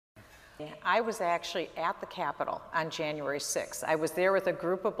I was actually at the Capitol on January 6th. I was there with a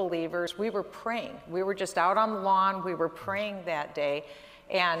group of believers. We were praying. We were just out on the lawn. We were praying that day.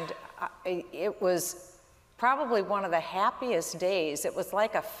 And it was probably one of the happiest days. It was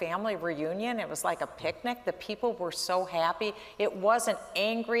like a family reunion. It was like a picnic. The people were so happy. It wasn't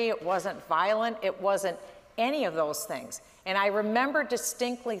angry. It wasn't violent. It wasn't any of those things. And I remember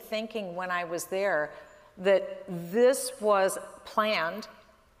distinctly thinking when I was there that this was planned,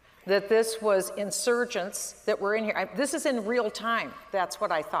 that this was insurgents that were in here. This is in real time. That's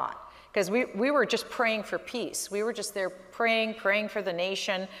what I thought. Because we were just praying for peace. We were just there praying for the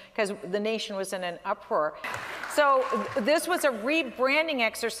nation, because the nation was in an uproar. So this was a rebranding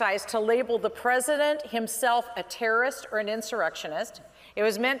exercise to label the president himself a terrorist or an insurrectionist. It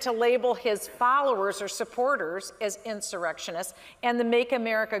was meant to label his followers or supporters as insurrectionists, and the Make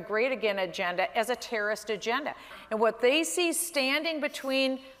America Great Again agenda as a terrorist agenda. And what they see standing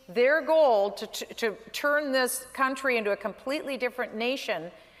between their goal to turn this country into a completely different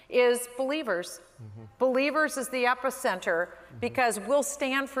nation is believers. Believers is the epicenter, because we'll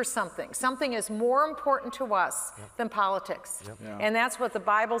stand for something. Something is more important to us than politics. And that's what the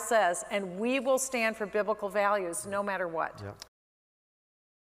Bible says, and we will stand for biblical values no matter what.